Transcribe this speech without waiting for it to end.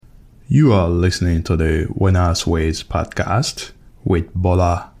You are listening to the Winners Ways podcast with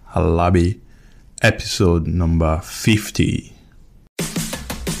Bola Alabi, episode number 50.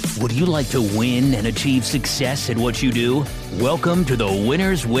 Would you like to win and achieve success at what you do? Welcome to the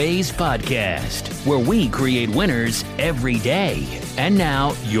Winners Ways podcast, where we create winners every day. And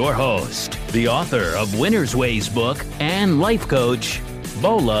now, your host, the author of Winners Ways book and life coach,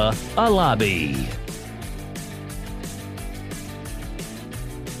 Bola Alabi.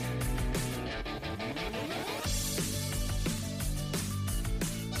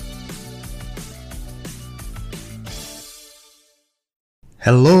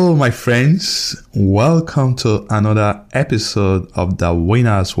 Hello, my friends. Welcome to another episode of the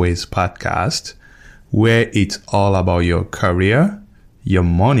Winners Ways podcast, where it's all about your career, your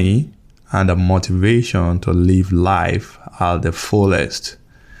money, and the motivation to live life at the fullest.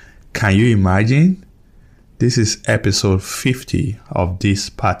 Can you imagine? This is episode 50 of this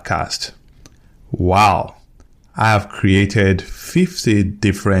podcast. Wow. I have created 50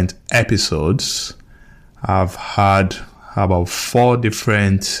 different episodes. I've had about 4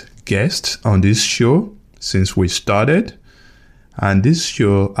 different guests on this show since we started, and this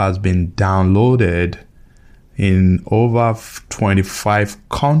show has been downloaded in over 25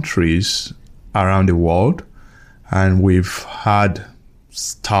 countries around the world, and we've had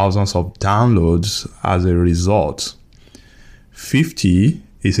thousands of downloads as a result. 50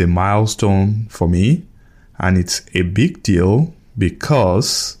 is a milestone for me, and it's a big deal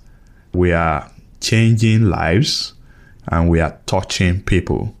because we are changing lives and we are touching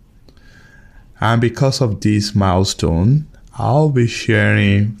people. And because of this milestone, I'll be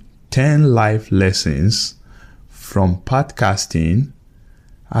sharing 10 life lessons from podcasting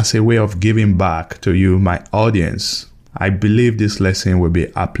as a way of giving back to you, my audience. I believe this lesson will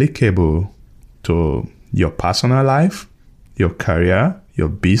be applicable to your personal life, your career, your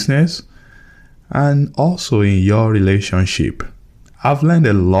business, and also in your relationship. I've learned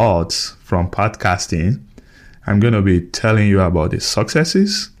a lot from podcasting. I'm going to be telling you about the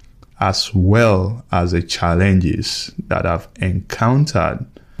successes as well as the challenges that I've encountered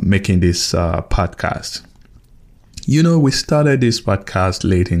making this podcast. You know, we started this podcast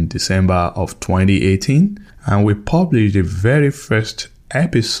late in December of 2018, and we published the very first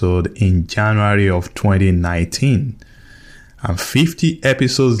episode in January of 2019. And 50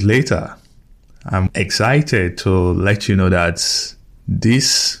 episodes later, I'm excited to let you know that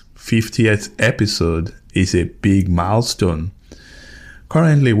this 50th episode is a big milestone.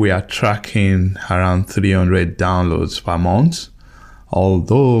 Currently, we are tracking around 300 downloads per month,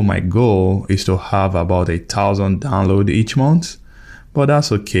 although my goal is to have about 1,000 downloads each month, but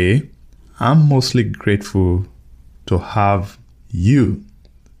that's okay. I'm mostly grateful to have you,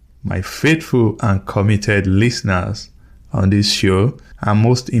 my faithful and committed listeners on this show, and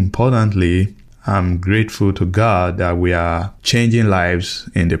most importantly, I'm grateful to God that we are changing lives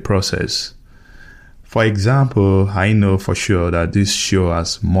in the process. For example, I know for sure that this show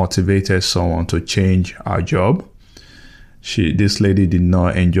has motivated someone to change her job. This lady did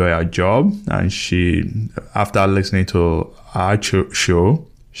not enjoy her job, and after listening to our show,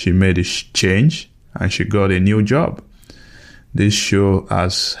 she made a change and she got a new job. This show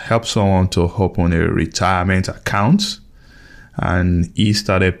has helped someone to open a retirement account, and he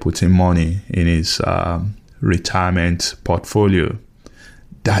started putting money in his retirement portfolio.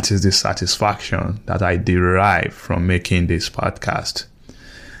 That is the satisfaction that I derive from making this podcast.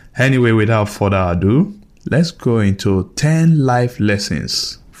 Anyway, without further ado, let's go into 10 life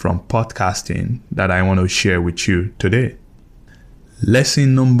lessons from podcasting that I want to share with you today.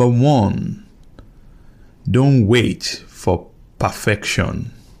 Lesson number 1. Don't wait for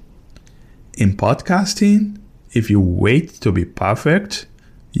perfection. In podcasting, if you wait to be perfect,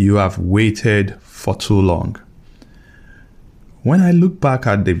 you have waited for too long. When I look back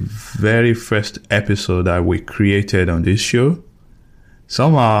at the very first episode that we created on this show,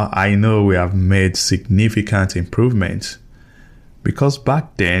 somehow I know we have made significant improvements, because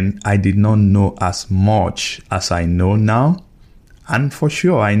back then I did not know as much as I know now, and for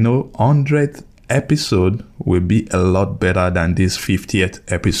sure I know 100th episode will be a lot better than this 50th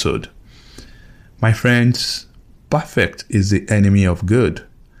episode. My friends, perfect is the enemy of good.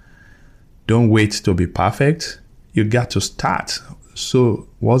 Don't wait to be perfect. You got to start. So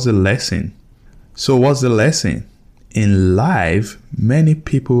what's the lesson? In life, many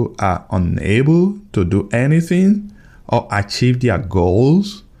people are unable to do anything or achieve their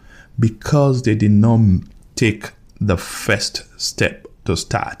goals because they did not take the first step to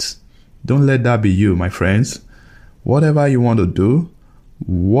start. Don't let that be you, my friends. Whatever you want to do,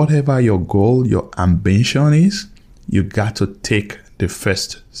 whatever your goal, your ambition is, you got to take the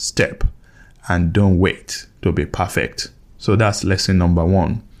first step and don't wait to be perfect. So that's lesson number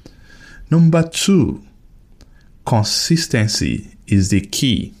 1. Number 2, consistency is the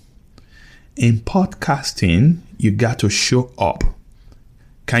key. In podcasting, you got to show up.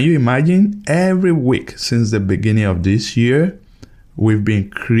 Can you imagine? Every week since the beginning of this year, we've been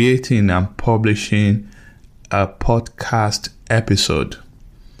creating and publishing a podcast episode.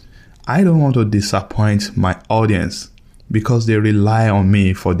 I don't want to disappoint my audience because they rely on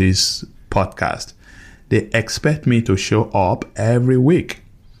me for this podcast. They expect me to show up every week.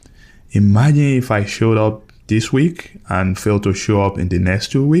 Imagine if I showed up this week and failed to show up in the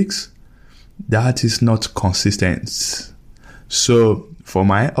next 2 weeks. That is not consistent. So for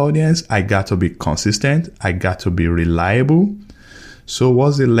my audience, I got to be consistent. I got to be reliable. So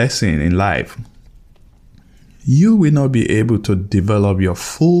what's the lesson in life? You will not be able to develop your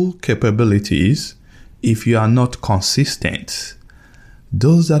full capabilities if you are not consistent.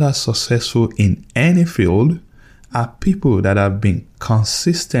 Those that are successful in any field are people that have been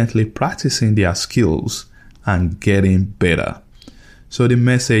consistently practicing their skills and getting better. So the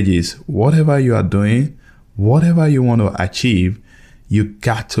message is, whatever you are doing, whatever you want to achieve, you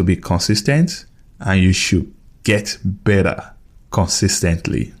got to be consistent and you should get better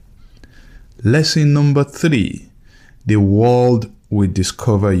consistently. Lesson number 3, the world will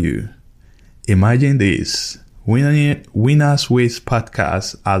discover you. Imagine this. Winners Ways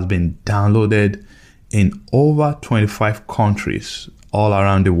podcast has been downloaded in over 25 countries all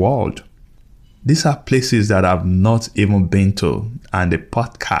around the world. These are places that I've not even been to, and the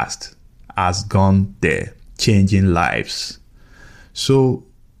podcast has gone there, changing lives. So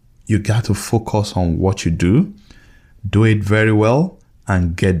you got to focus on what you do it very well,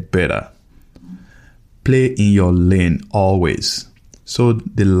 and get better. Play in your lane always. So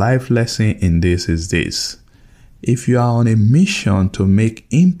the life lesson in this is this. If you are on a mission to make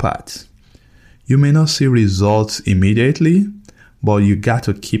impact, you may not see results immediately, but you got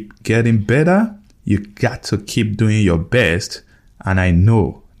to keep getting better. You got to keep doing your best, and I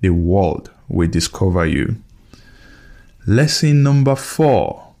know the world will discover you. Lesson number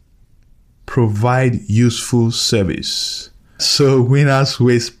 4, provide useful service. So Winners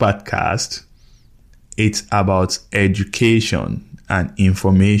Ways podcast, it's about education and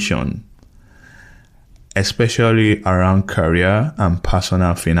information, especially around career and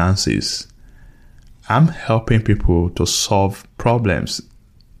personal finances. I'm helping people to solve problems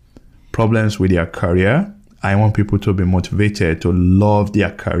with their career. I want people to be motivated to love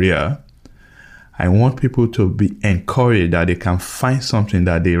their career. I want people to be encouraged that they can find something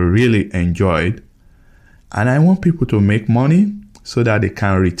that they really enjoyed. And I want people to make money so that they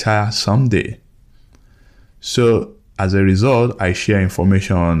can retire someday. So as a result, I share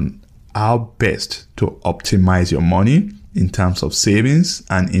information on how best to optimize your money in terms of savings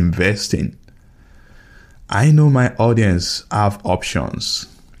and investing. I know my audience have options.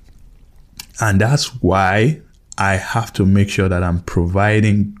 And that's why I have to make sure that I'm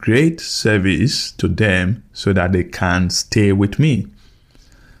providing great service to them so that they can stay with me.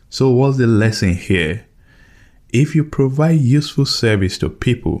 So what's the lesson here? If you provide useful service to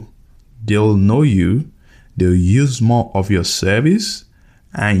people, they'll know you, they'll use more of your service,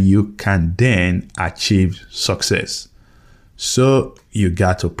 and you can then achieve success. So you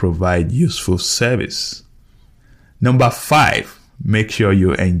got to provide useful service. Number 5, make sure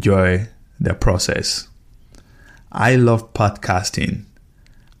you enjoy the process. I love podcasting.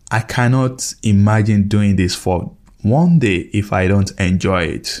 I cannot imagine doing this for one day if I don't enjoy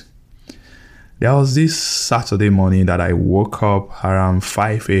it. There was this Saturday morning that I woke up around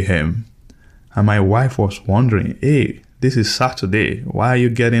 5 a.m. and my wife was wondering, hey, this is Saturday. Why are you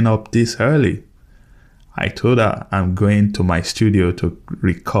getting up this early? I told her I'm going to my studio to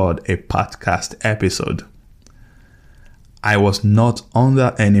record a podcast episode. I was not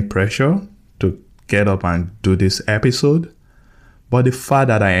under any pressure to get up and do this episode, but the fact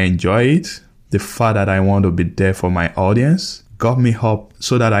that I enjoy it, the fact that I want to be there for my audience, got me up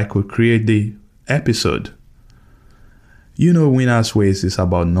so that I could create the episode. You know, Winners Ways is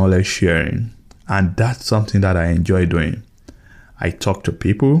about knowledge sharing, and that's something that I enjoy doing. I talk to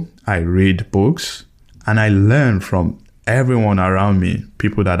people, I read books, and I learn from everyone around me,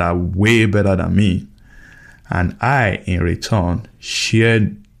 people that are way better than me. And I, in return,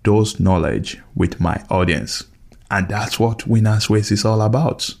 share those knowledge with my audience. And that's what Winners Ways is all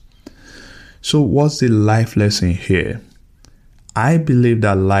about. So what's the life lesson here? I believe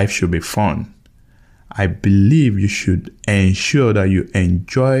that life should be fun. I believe you should ensure that you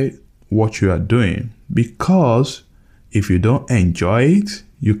enjoy what you are doing, because if you don't enjoy it,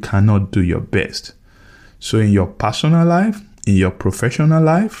 you cannot do your best. So in your personal life, in your professional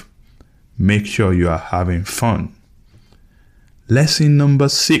life, make sure you are having fun. Lesson number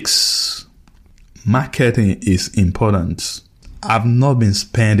 6, marketing is important. I've not been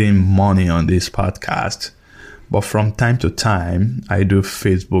spending money on this podcast, but from time to time, I do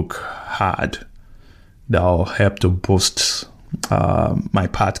Facebook ad that will help to boost my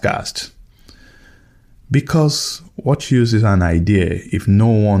podcast. Because what use is an idea if no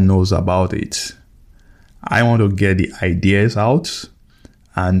one knows about it? I want to get the ideas out,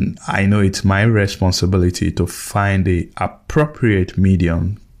 and I know it's my responsibility to find the appropriate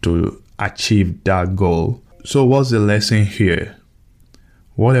medium to achieve that goal. So what's the lesson here?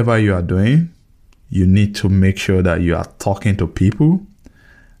 Whatever you are doing, you need to make sure that you are talking to people,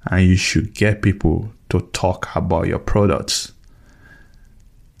 and you should get people to talk about your products.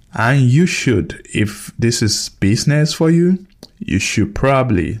 And you should, if this is business for you, you should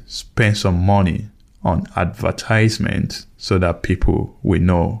probably spend some money on advertisement so that people will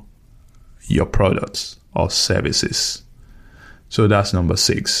know your products or services. So that's number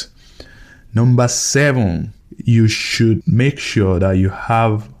 6. Number 7, you should make sure that you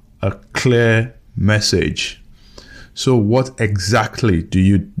have a clear message. So what exactly do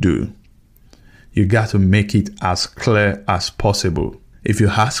you do? You got to make it as clear as possible. If you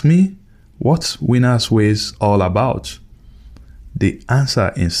ask me, what's Winners Ways all about? The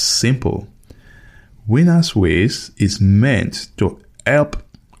answer is simple. Winners Ways is meant to help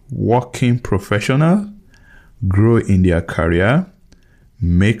working professionals grow in their career,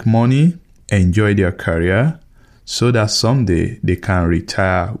 make money, enjoy their career, so that someday they can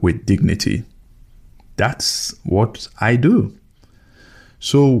retire with dignity. That's what I do.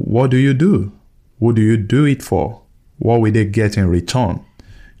 So what do you do? What do you do it for? What will they get in return?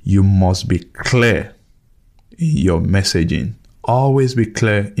 You must be clear in your messaging. Always be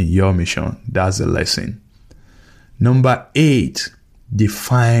clear in your mission. That's the lesson. Number 8,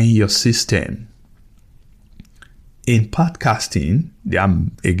 define your system. In podcasting, there are,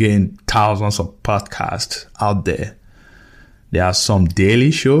 again, thousands of podcasts out there. There are some daily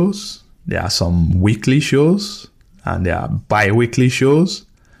shows, there are some weekly shows, and there are bi-weekly shows,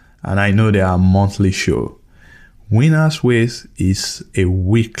 and I know there are monthly shows. Winners Ways is a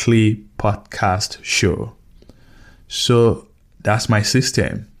weekly podcast show. So that's my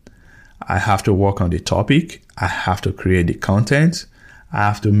system. I have to work on the topic. I have to create the content. I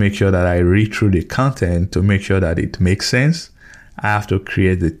have to make sure that I read through the content to make sure that it makes sense. I have to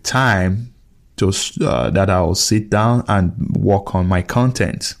create the time to that I will sit down and work on my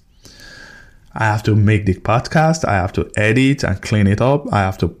content. I have to make the podcast. I have to edit and clean it up. I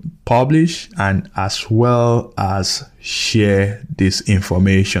have to publish, and as well as share this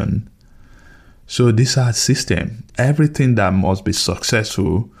information. So these are systems. Everything that must be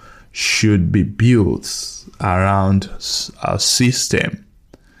successful should be built around a system.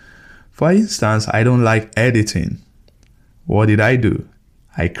 For instance, I don't like editing. What did I do?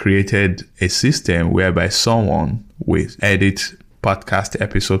 I created a system whereby someone will edit podcast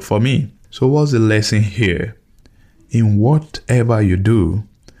episode for me. So what's the lesson here? In whatever you do,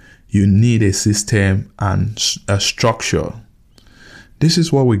 you need a system and a structure. This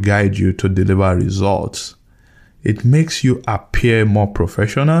is what will guide you to deliver results. It makes you appear more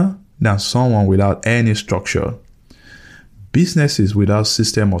professional than someone without any structure. Businesses without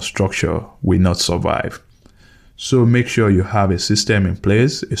system or structure will not survive. So make sure you have a system in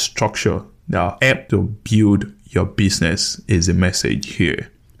place, a structure that will help to build your business is the message here.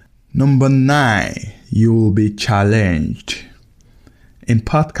 Number 9, you will be challenged. In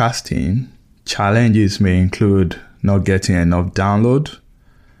podcasting, challenges may include not getting enough download,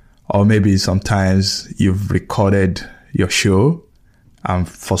 or maybe sometimes you've recorded your show and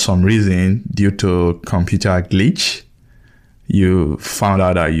for some reason, due to computer glitch, you found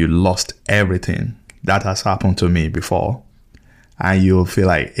out that you lost everything. That has happened to me before. And you'll feel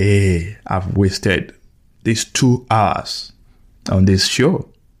like, hey, I've wasted these 2 hours on this show.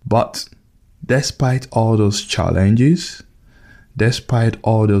 But despite all those challenges, despite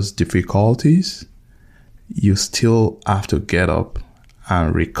all those difficulties, you still have to get up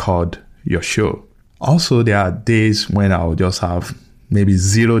and record your show. Also, there are days when I'll just have maybe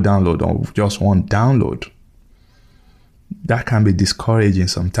 0 download or just 1 download. That can be discouraging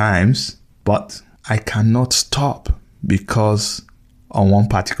sometimes, but I cannot stop because on one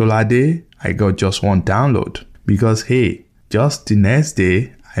particular day, I got just 1 download. Because, hey, just the next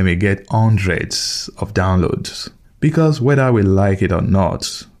day, I may get hundreds of downloads. Because whether we like it or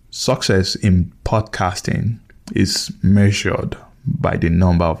not, success in podcasting is measured by the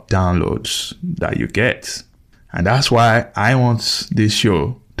number of downloads that you get. And that's why I want this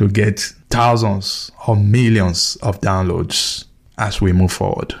show to get thousands or millions of downloads as we move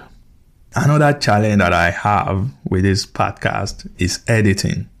forward. Another challenge that I have with this podcast is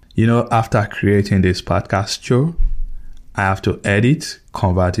editing. After creating this podcast show, I have to edit,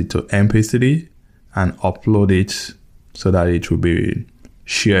 convert it to MP3, and upload it so that it will be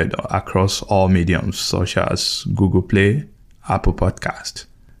shared across all mediums such as Google Play, Apple Podcast.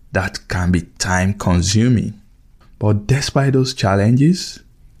 That can be time consuming. But despite those challenges,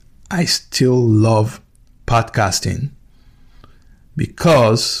 I still love podcasting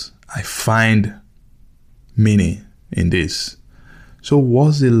because I find meaning in this. So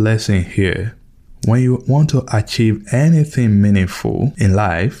what's the lesson here? When you want to achieve anything meaningful in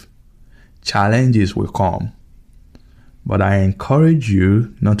life, challenges will come. But I encourage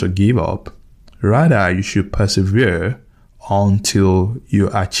you not to give up. Rather, you should persevere until you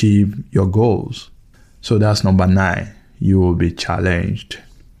achieve your goals. So that's number 9. You will be challenged.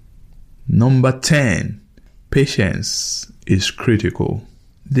 Number 10, patience is critical.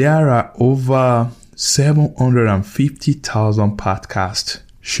 There are over 750,000 podcast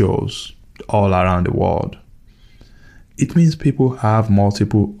shows all around the world. It means people have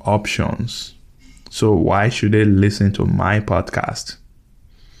multiple options. So why should they listen to my podcast?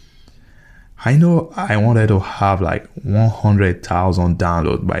 I know I wanted to have like 100,000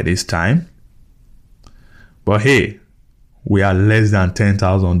 downloads by this time. But hey, we are less than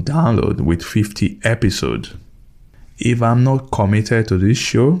 10,000 downloads with 50 episodes. If I'm not committed to this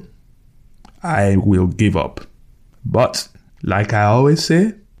show, I will give up. But like I always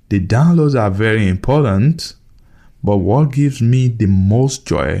say, the downloads are very important. But what gives me the most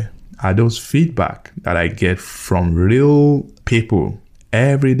joy are those feedback that I get from real people,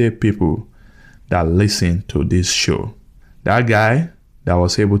 everyday people that listen to this show. That guy that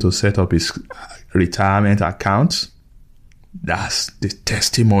was able to set up his retirement account, that's the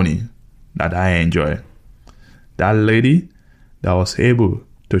testimony that I enjoy. That lady that was able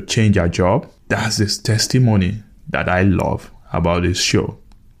to change her job, that's the testimony that I love about this show.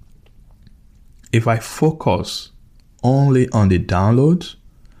 If I focus only on the downloads,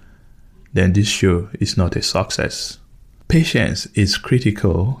 then this show is not a success. Patience is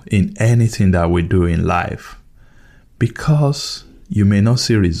critical in anything that we do in life because you may not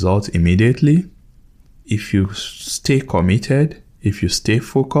see results immediately. If you stay committed, if you stay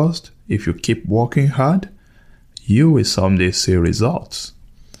focused, if you keep working hard, you will someday see results.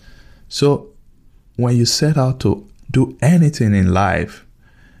 So when you set out to do anything in life,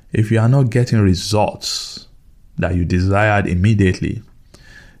 if you are not getting results that you desired immediately,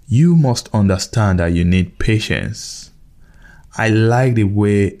 you must understand that you need patience. I like the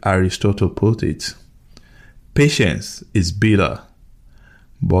way Aristotle put it. Patience is bitter,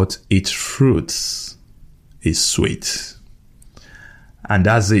 but its fruits is sweet. And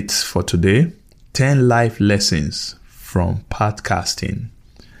that's it for today. 10 life lessons from podcasting.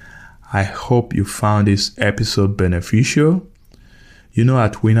 I hope you found this episode beneficial.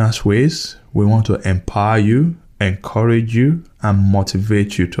 At Winners Ways, we want to empower you, encourage you, and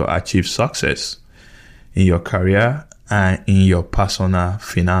motivate you to achieve success in your career and in your personal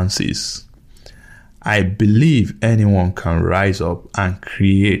finances. I believe anyone can rise up and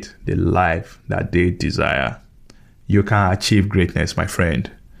create the life that they desire. You can achieve greatness, my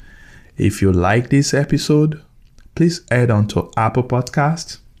friend. If you like this episode, please head on to Apple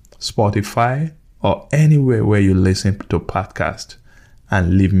Podcasts, Spotify, or anywhere where you listen to podcasts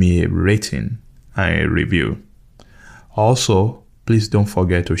and leave me a rating and a review. Also, please don't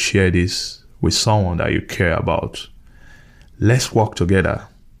forget to share this with someone that you care about. Let's work together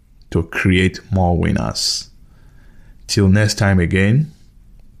to create more winners. Till next time again,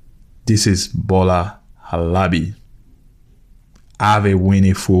 this is Bola Halabi. Have a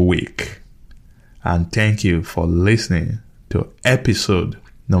winningful week. And thank you for listening to episode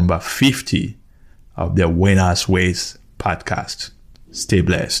number 50 of the Winners Ways podcast. Stay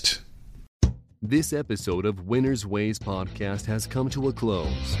blessed. This episode of Winners Ways podcast has come to a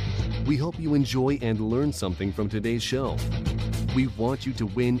close. We hope you enjoy and learn something from today's show. We want you to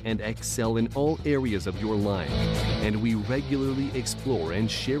win and excel in all areas of your life, and we regularly explore and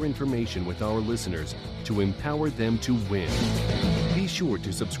share information with our listeners to empower them to win. Be sure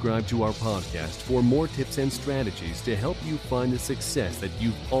to subscribe to our podcast for more tips and strategies to help you find the success that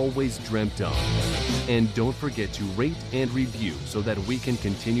you've always dreamt of. And don't forget to rate and review so that we can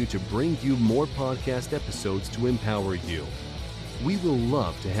continue to bring you more podcast episodes to empower you. We will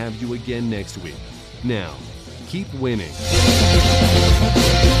love to have you again next week. Now, keep winning.